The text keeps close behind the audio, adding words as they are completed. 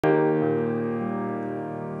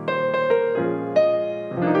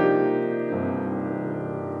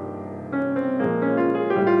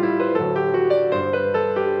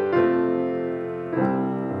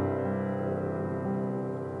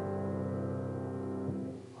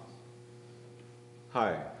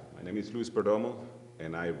Hi, my name is Luis Perdomo,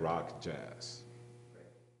 and I rock jazz.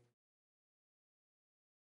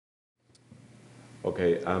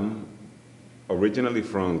 Okay, I'm originally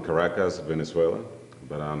from Caracas, Venezuela,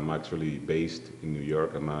 but I'm actually based in New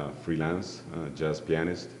York. I'm a freelance jazz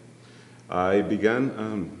pianist. I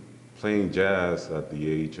began playing jazz at the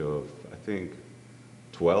age of, I think,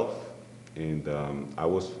 12, and I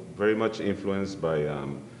was very much influenced by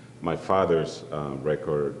my father's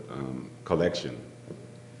record collection.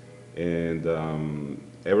 And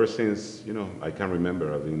ever since, I can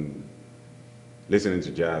remember, I've been listening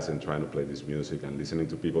to jazz and trying to play this music and listening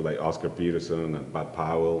to people like Oscar Peterson and Bud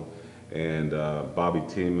Powell and Bobby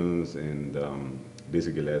Timmons and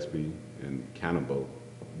Dizzy Gillespie and Cannonball,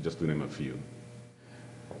 just to name a few.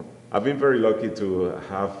 I've been very lucky to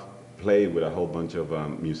have played with a whole bunch of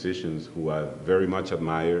musicians who I very much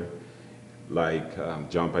admire, like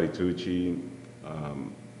John Patitucci,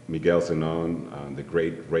 Miguel Zenon, the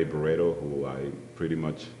great Ray Barreto, who I pretty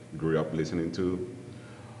much grew up listening to.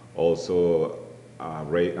 Also,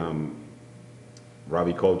 Robbie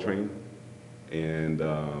Coltrane and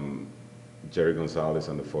Jerry Gonzalez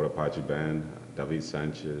and the Fort Apache Band, David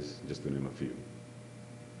Sanchez, just to name a few.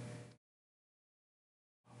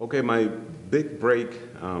 Okay, my big break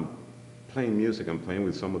playing music and playing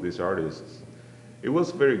with some of these artists, it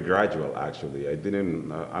was very gradual actually. I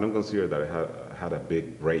don't consider that I had a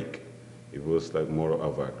big break. It was like more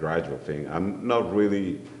of a gradual thing. I'm not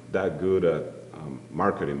really that good at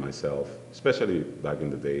marketing myself, especially back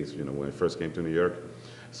in the days, when I first came to New York.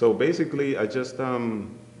 So basically, I got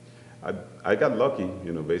lucky,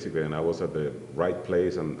 basically, and I was at the right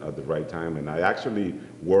place and at the right time. And I actually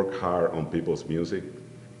work hard on people's music,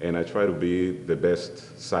 and I try to be the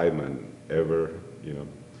best sideman ever,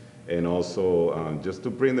 and also just to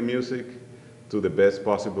bring the music to the best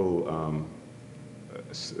possible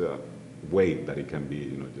way that it can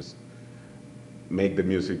be, just make the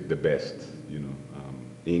music the best,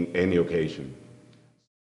 in any occasion.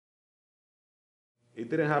 It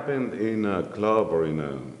didn't happen in a club or in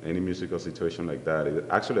any musical situation like that. It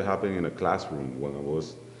actually happened in a classroom when I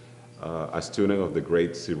was a student of the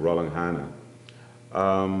great Sir Roland Hanna.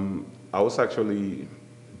 I was actually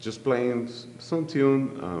just playing some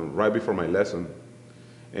tune right before my lesson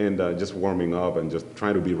and just warming up and just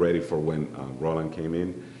trying to be ready for when Roland came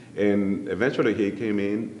in. And eventually he came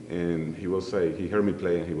in and he heard me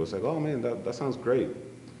play and he was like, oh man, that sounds great.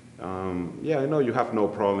 Yeah, I know you have no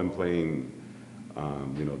problem playing,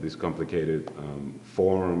 these complicated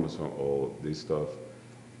forms or this stuff.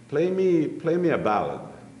 Play me a ballad.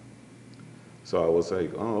 So I was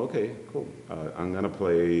like, oh, okay, cool. I'm gonna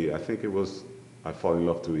play, I think it was I Fall in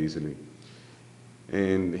Love Too Easily.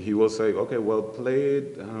 And he was like, okay, well, play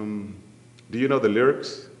it. Do you know the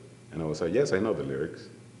lyrics? And I was like, yes, I know the lyrics.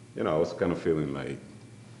 I was kind of feeling like,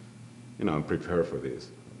 I'm prepared for this.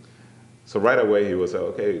 So right away he was like,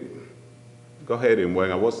 okay, go ahead. And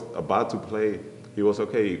when I was about to play, he was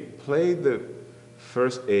okay, play the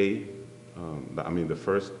first A, the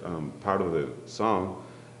first part of the song,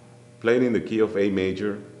 play it in the key of A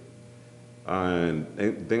major, and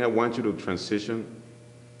then I want you to transition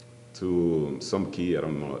to some key, I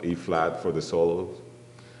don't know, E flat for the solos.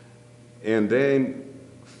 And then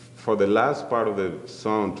for the last part of the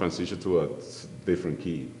song, transition to a different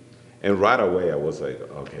key. And right away I was like,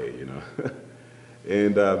 okay,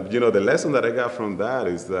 And, the lesson that I got from that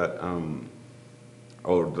is that,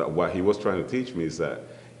 what he was trying to teach me is that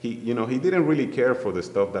he didn't really care for the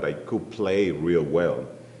stuff that I could play real well.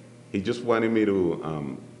 He just wanted me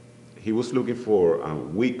to, he was looking for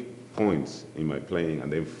weak points in my playing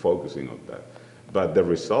and then focusing on that. But the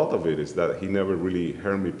result of it is that he never really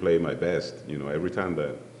heard me play my best. Every time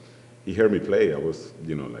that he heard me play, I was,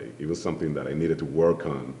 like, it was something that I needed to work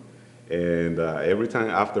on. And every time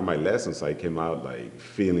after my lessons, I came out like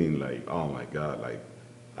feeling like, oh my God, like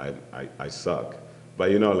I suck. But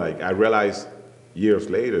like I realized years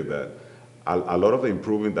later that a lot of the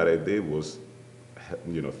improvement that I did was,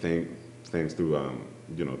 thanks to,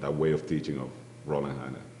 that way of teaching of Roland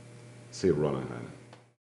Hanna, Sir Roland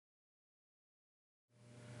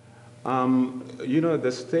Hanna.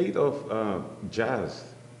 The state of jazz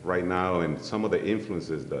right now and some of the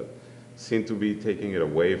influences that seem to be taking it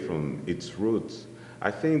away from its roots,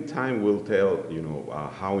 I think time will tell,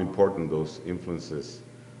 how important those influences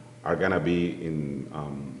are gonna be in,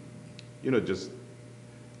 just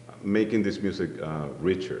making this music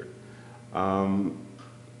richer. Um,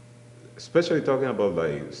 Especially talking about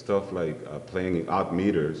like stuff like playing in odd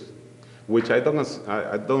meters, which I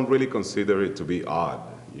don't really consider it to be odd.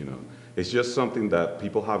 It's just something that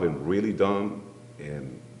people haven't really done,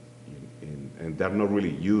 and they're not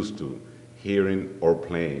really used to hearing or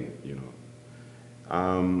playing, you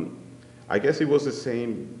know. I guess it was the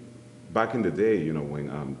same back in the day, you know,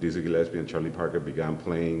 when Dizzy Gillespie and Charlie Parker began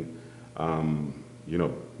playing, you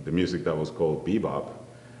know, the music that was called bebop.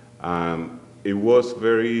 It was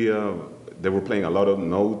very, they were playing a lot of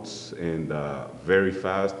notes and very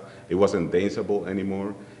fast. It wasn't danceable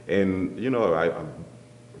anymore. And, you know, I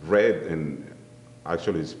read and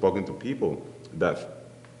actually spoken to people that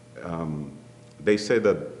they said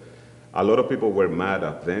that a lot of people were mad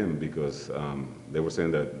at them because they were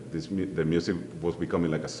saying that the music was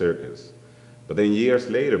becoming like a circus. But then years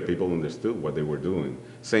later, people understood what they were doing.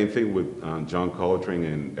 Same thing with John Coltrane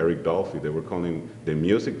and Eric Dolphy. They were calling the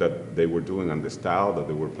music that they were doing and the style that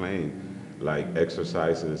they were playing like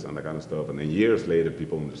exercises and that kind of stuff. And then years later,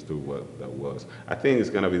 people understood what that was. I think it's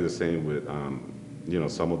going to be the same with, you know,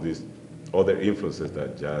 some of these other influences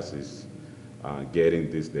that jazz is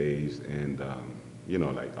getting these days, and you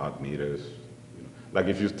know, like odd meters. You know. Like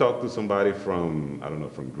if you talk to somebody from, I don't know,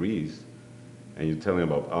 from Greece, and you tell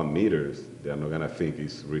them about odd meters, they're not gonna think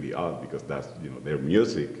it's really odd because that's, you know, their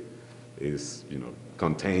music is, you know,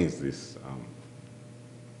 contains this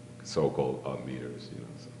so-called odd meters. You know,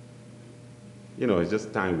 so, you know, it's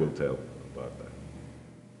just time will tell about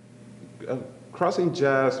that. Crossing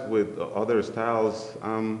jazz with other styles,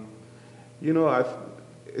 you know,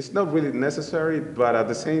 it's not really necessary, but at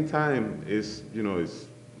the same time, it's, you know,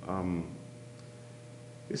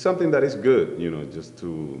 it's something that is good, you know, just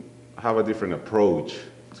to have a different approach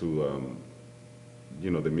to, you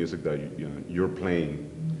know, the music that you're playing.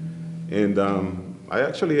 And I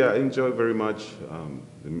actually enjoy very much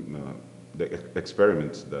the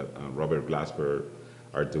experiments that Robert Glasper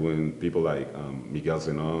are doing. People like Miguel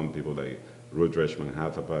Zenon, people like Rudresh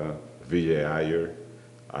Manhathapa, Vijay Iyer.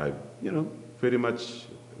 I, you know, pretty much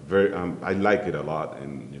I like it a lot,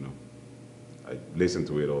 and, you know, I listen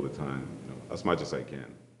to it all the time, you know, as much as I can.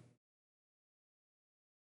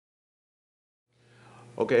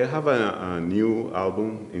 Okay, I have a new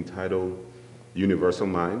album entitled Universal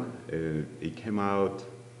Mind. It came out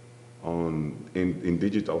in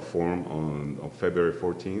digital form on February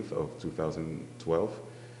 14th of 2012,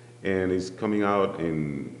 and it's coming out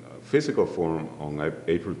in physical form on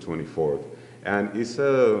April 24th. And it's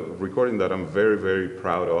a recording that I'm very, very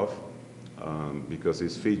proud of because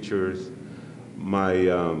it features my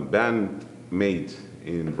bandmate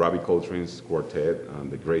in Robbie Coltrane's quartet,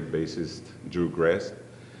 the great bassist Drew Grest,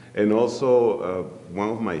 and also one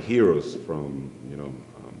of my heroes from, you know,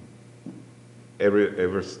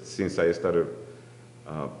 ever since I started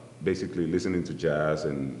basically listening to jazz,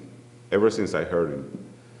 and ever since I heard him,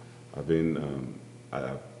 I've been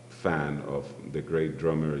a fan of the great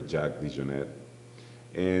drummer Jack DeJohnette.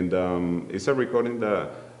 And it's a recording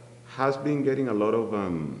that has been getting a lot of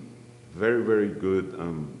very, very good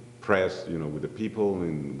press, you know, with the people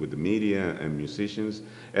and with the media and musicians.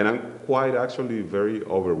 And I'm quite actually very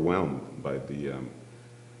overwhelmed by the,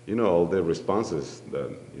 you know, all the responses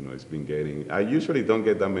that, you know, it's been getting. I usually don't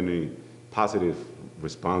get that many positive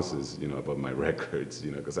responses, you know, about my records,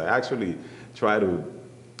 you know, because I actually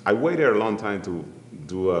I waited a long time to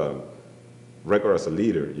do a record as a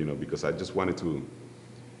leader, you know, because I just wanted to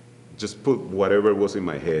just put whatever was in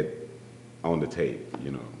my head on the tape,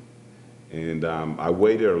 you know. And I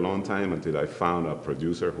waited a long time until I found a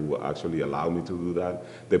producer who actually allowed me to do that.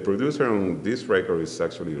 The producer on this record is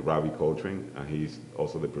actually Robbie Coltrane, and he's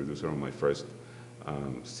also the producer on my first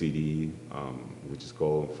CD, which is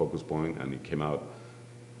called Focus Point, and it came out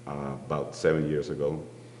about 7 years ago.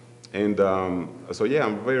 And so yeah,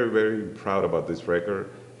 I'm very, very proud about this record,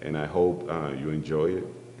 and I hope you enjoy it.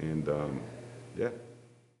 And yeah.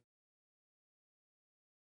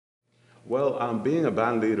 Well, being a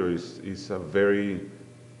band leader is a very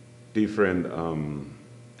different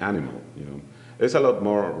animal, you know. There's a lot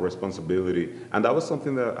more responsibility, and that was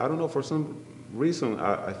something that, I don't know, for some reason,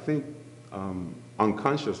 I think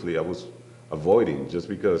unconsciously I was avoiding, just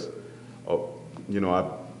because, you know,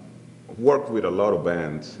 I've worked with a lot of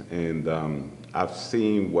bands, and I've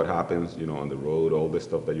seen what happens, you know, on the road, all the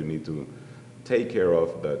stuff that you need to take care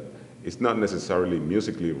of that is not necessarily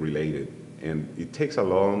musically related. And it takes a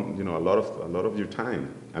long, you know, a lot of your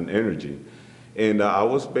time and energy. And I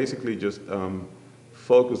was basically just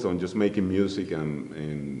focused on just making music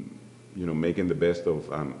and you know, making the best of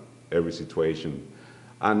every situation.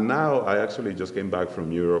 And now I actually just came back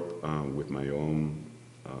from Europe with my own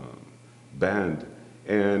band,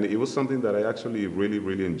 and it was something that I actually really,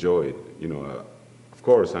 really enjoyed. You know, of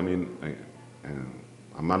course, I mean,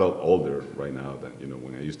 I'm a lot older right now than, you know,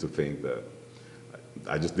 when I used to think that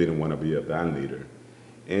I just didn't want to be a band leader.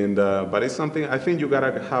 And but it's something, I think you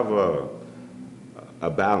gotta have a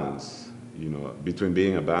balance, between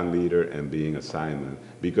being a band leader and being a sideman,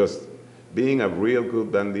 because being a real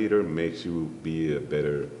good band leader makes you be a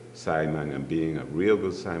better sideman, and being a real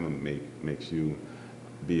good sideman makes you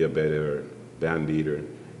be a better band leader.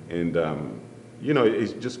 And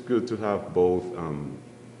it's just good to have both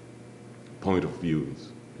point of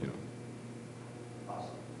views.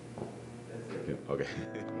 Awesome. That's it. Yeah,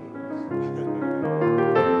 okay.